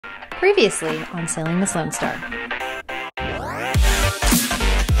Previously on Sailing the Sloan Star.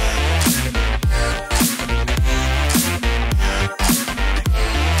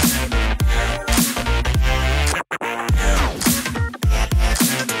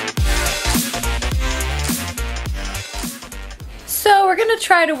 So we're gonna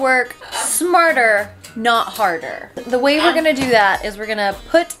try to work smarter, not harder. The way we're gonna do that is we're gonna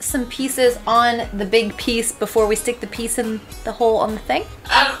put some pieces on the big piece before we stick the piece in the hole on the thing.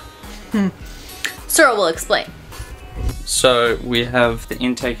 Cyril will explain. So we have the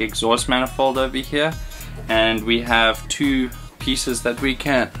intake exhaust manifold over here, and we have two pieces that we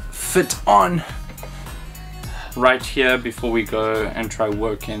can fit on right here before we go and try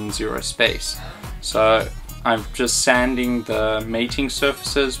work in zero space. So I'm just sanding the mating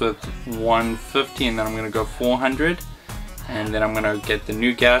surfaces with 150, and then I'm going to go 400, and then I'm going to get the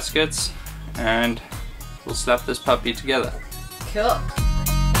new gaskets and we'll slap this puppy together. Cool.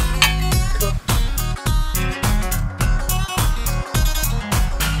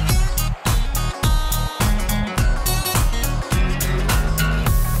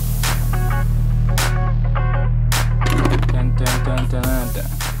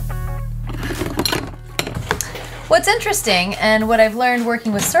 What's interesting, and what I've learned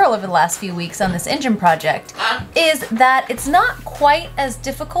working with Cyril over the last few weeks on this engine project, is that it's not quite as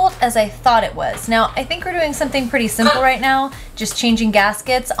difficult as I thought it was. Now, I think we're doing something pretty simple right now, just changing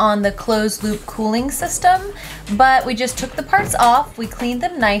gaskets on the closed loop cooling system, but we just took the parts off, we cleaned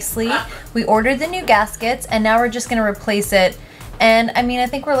them nicely, we ordered the new gaskets, and now we're just gonna replace it. And I mean, I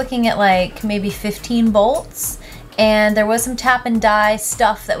think we're looking at like maybe 15 bolts. And there was some tap and die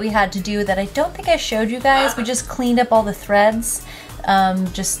stuff that we had to do that I don't think I showed you guys. We just cleaned up all the threads,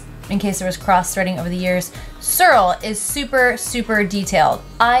 just in case there was cross threading over the years. Cyril is super, super detailed.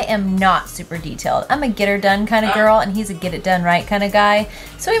 I am not super detailed. I'm a get her done kind of girl, and he's a get it done right kind of guy.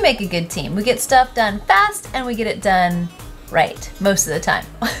 So we make a good team. We get stuff done fast and we get it done right most of the time.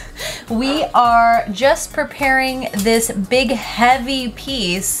 We are just preparing this big heavy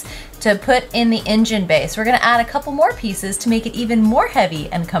piece to put in the engine bay. So we're gonna add a couple more pieces to make it even more heavy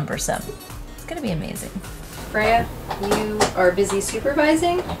and cumbersome. It's gonna be amazing. Freya, you are busy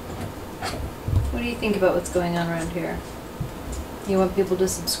supervising. What do you think about what's going on around here? You want people to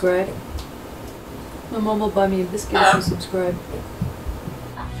subscribe? My mom will buy me a biscuit if you subscribe.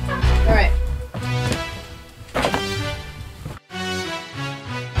 All right.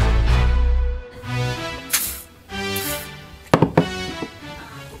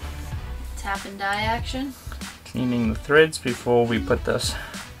 Tap and die action. Cleaning the threads before we put this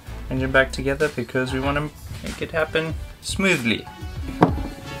engine back together because we want to make it happen smoothly.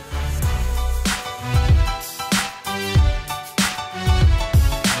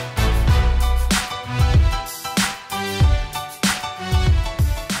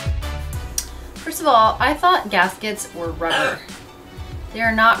 First of all, I thought gaskets were rubber. They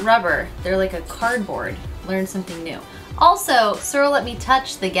are not rubber. They're like a cardboard. Learn something new. Also, Cyril let me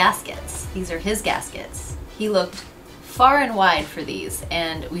touch the gaskets. These are his gaskets. He looked far and wide for these,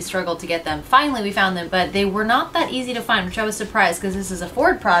 and we struggled to get them. Finally, we found them, but they were not that easy to find, which I was surprised because this is a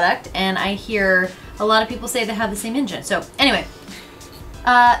Ford product, and I hear a lot of people say they have the same engine. So anyway,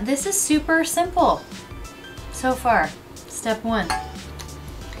 this is super simple so far. Step one.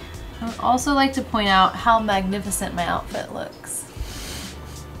 I would also like to point out how magnificent my outfit looks.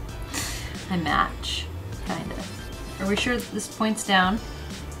 I match, kind of. Are we sure this points down?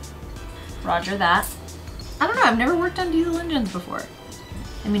 Roger that. I don't know, I've never worked on diesel engines before.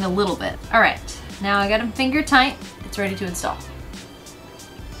 I mean, a little bit. All right, now I got them finger tight. It's ready to install.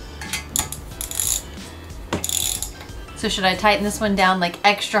 So should I tighten this one down like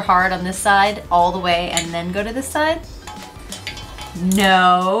extra hard on this side all the way and then go to this side?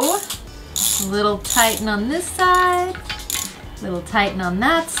 No. A little tighten on this side. A little tighten on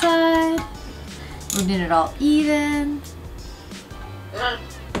that side. We're doing it all even.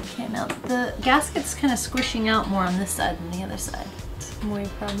 Okay, now the gasket's kind of squishing out more on this side than the other side. Muy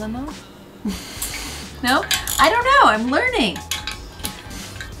problemo? No? I don't know, I'm learning.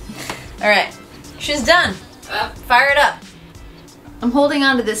 All right, she's done. Fire it up. I'm holding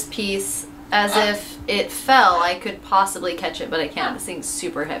onto this piece as if it fell. I could possibly catch it, but I can't. This thing's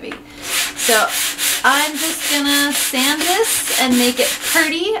super heavy. So I'm just gonna sand this and make it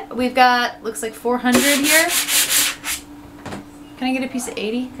pretty. We've got, looks like 400 here. Can I get a piece of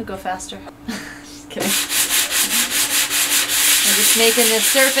 80? Could go faster. Just kidding. I'm just making this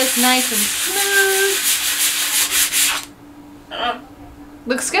surface nice and smooth.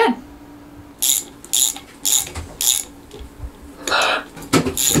 Looks good.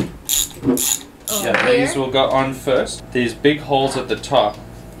 Yeah, these will go on first. These big holes at the top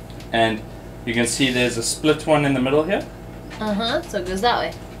And you can see there's a split one in the middle here. Uh-huh, so it goes that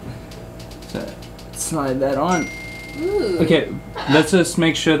way. So slide that on. Ooh. Okay, let's just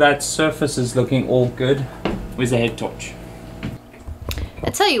make sure that surface is looking all good. Where's the head torch? I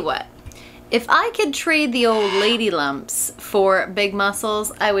tell you what, if I could trade the old lady lumps for big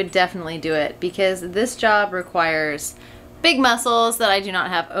muscles, I would definitely do it, because this job requires big muscles that I do not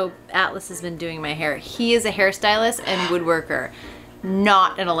have. Oh, Atlas has been doing my hair. He is a hairstylist and woodworker,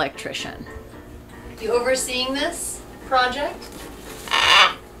 not an electrician. You overseeing this project?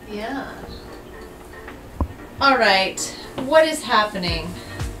 Yeah. All right, what is happening?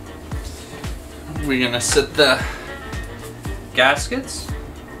 We're gonna set the gaskets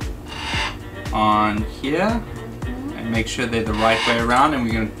on here and make sure they're the right way around, and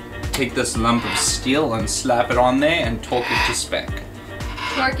we're gonna take this lump of steel and slap it on there and torque it to spec.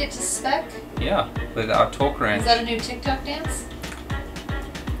 Torque it to spec? Yeah, with our torque wrench. Is that a new TikTok dance?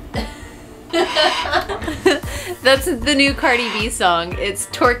 That's the new Cardi B song. It's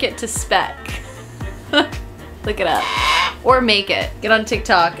torque it to spec. Look it up. Or make it. Get on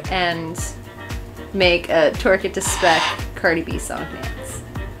TikTok and make a torque it to spec Cardi B song dance.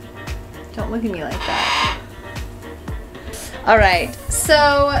 Don't look at me like that. Alright,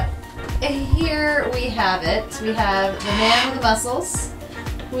 so here we have it. We have the man with the muscles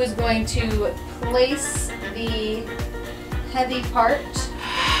who is going to place the heavy part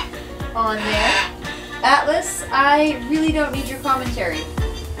on there. Atlas, I really don't need your commentary.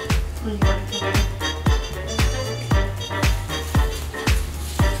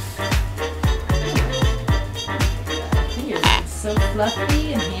 So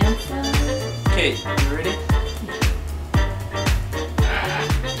fluffy and handsome. Okay, you ready?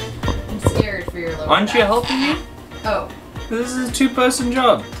 I'm scared for your lower Aren't you back. helping me? Oh. This is a two-person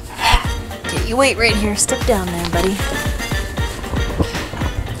job. Okay, you wait right here. Step down there, buddy.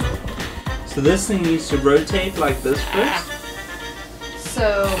 So this thing needs to rotate like this first.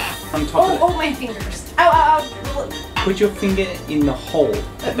 So... On top of it. Oh, my fingers. Ow, ow, ow. Put your finger in the hole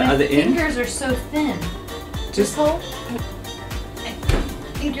at the other end. My fingers are so thin. This hole?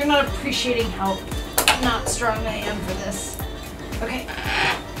 I think you're not appreciating how not strong I am for this. Okay.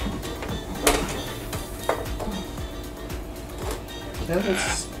 Okay,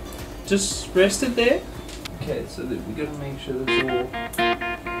 let's just rest it there. Okay, so that we gotta make sure this all.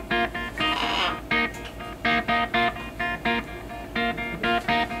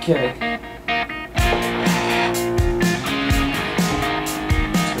 Okay.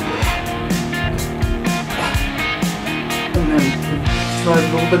 And then slide a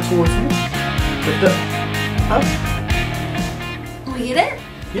little bit towards me. Lift it up. We get it?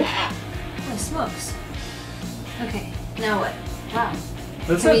 Yeah. Holy smokes. Okay, now what? Wow.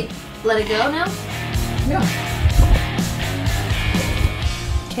 That's Can it. we let it go now? Yeah.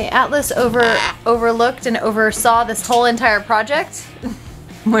 Okay, Atlas overlooked and oversaw this whole entire project.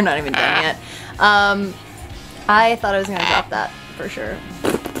 We're not even done yet. I thought I was gonna drop that for sure.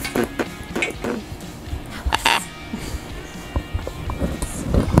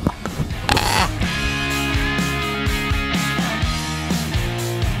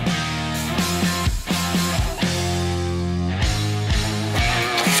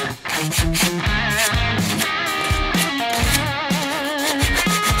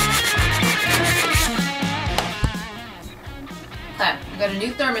 Okay, we got a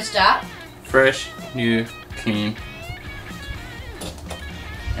new thermostat. Fresh, new, clean.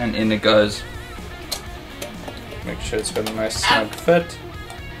 And in it goes. Make sure it's got a nice snug fit.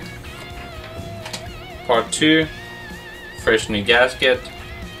 Part 2, fresh new gasket.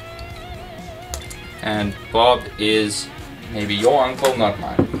 And Bob is maybe your uncle, not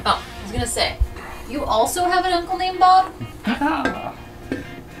mine. Oh, I was gonna say, you also have an uncle named Bob?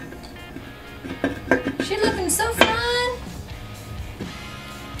 She looking so fun.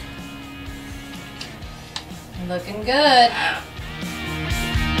 Looking good.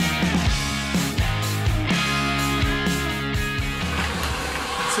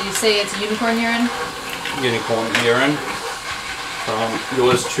 So you say it's unicorn urine? Unicorn urine from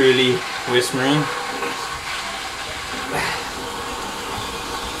yours truly, West Marine.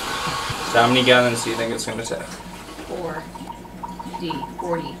 So how many gallons do you think it's going to take?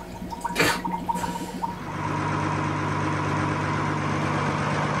 40.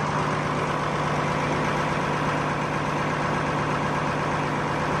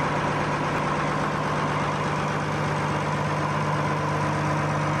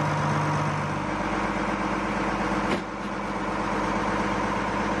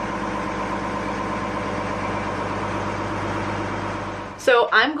 So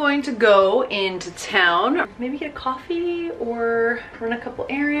I'm going to go into town, maybe get a coffee or run a couple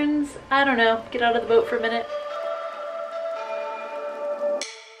errands. I don't know, get out of the boat for a minute.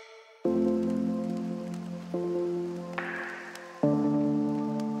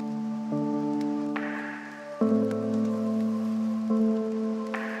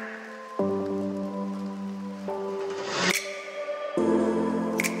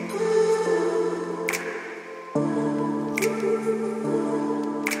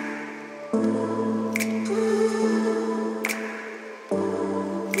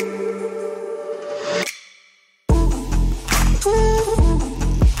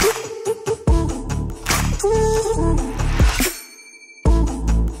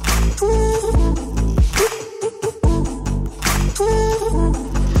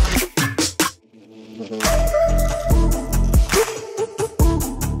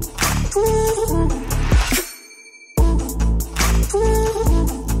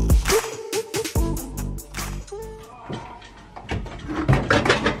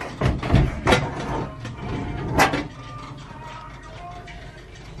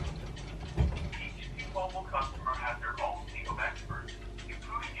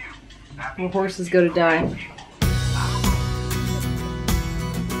 Well, horses go to die.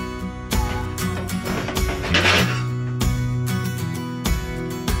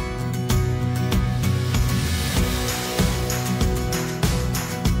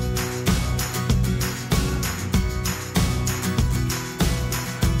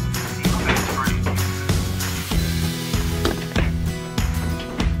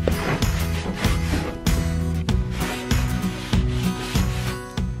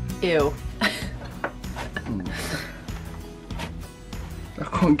 Ew. I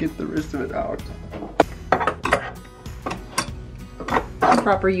can't get the rest of it out.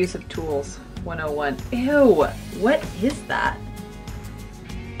 Proper use of tools, 101. Ew, what is that?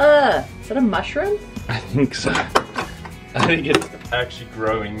 Is that a mushroom? I think so. I think it's actually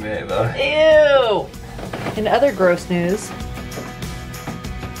growing there though. Ew! In other gross news,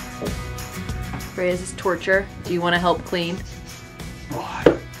 Freya's torture. Do you want to help clean?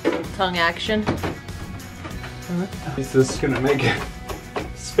 What? Tongue action. Is this gonna make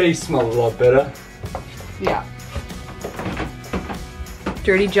space smell a lot better? Yeah.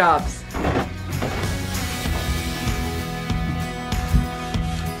 Dirty jobs.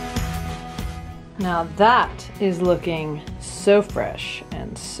 Now that is looking so fresh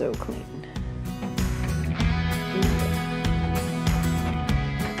and so clean.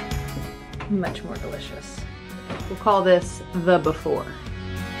 Much more delicious. We'll call this the before.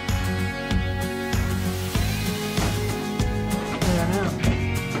 I don't know.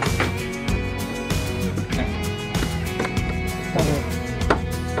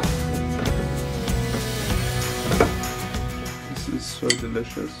 This is so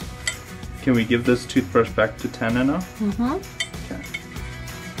delicious. Can we give this toothbrush back to Tana now? Mm-hmm. Okay.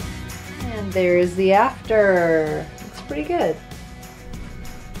 And there is the after. It's pretty good.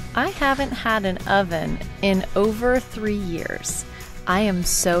 I haven't had an oven in over 3 years. I am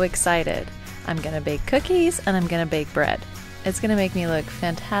so excited. I'm gonna bake cookies and I'm gonna bake bread. It's gonna make me look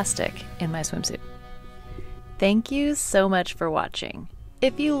fantastic in my swimsuit. Thank you so much for watching.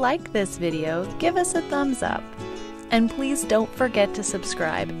 If you like this video, give us a thumbs up. And please don't forget to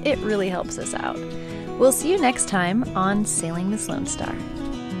subscribe. It really helps us out. We'll see you next time on Sailing the Sloan Star.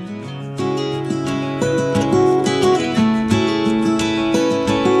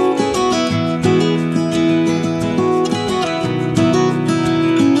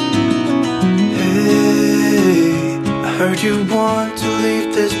 Heard you want to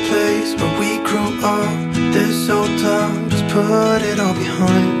leave this place where we grew up. This old town, just put it all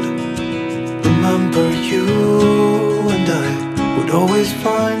behind. Remember you and I would always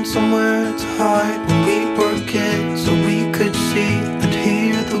find somewhere to hide when we were kids, so we could see and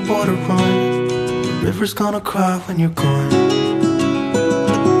hear the water run. The river's gonna cry when you're gone.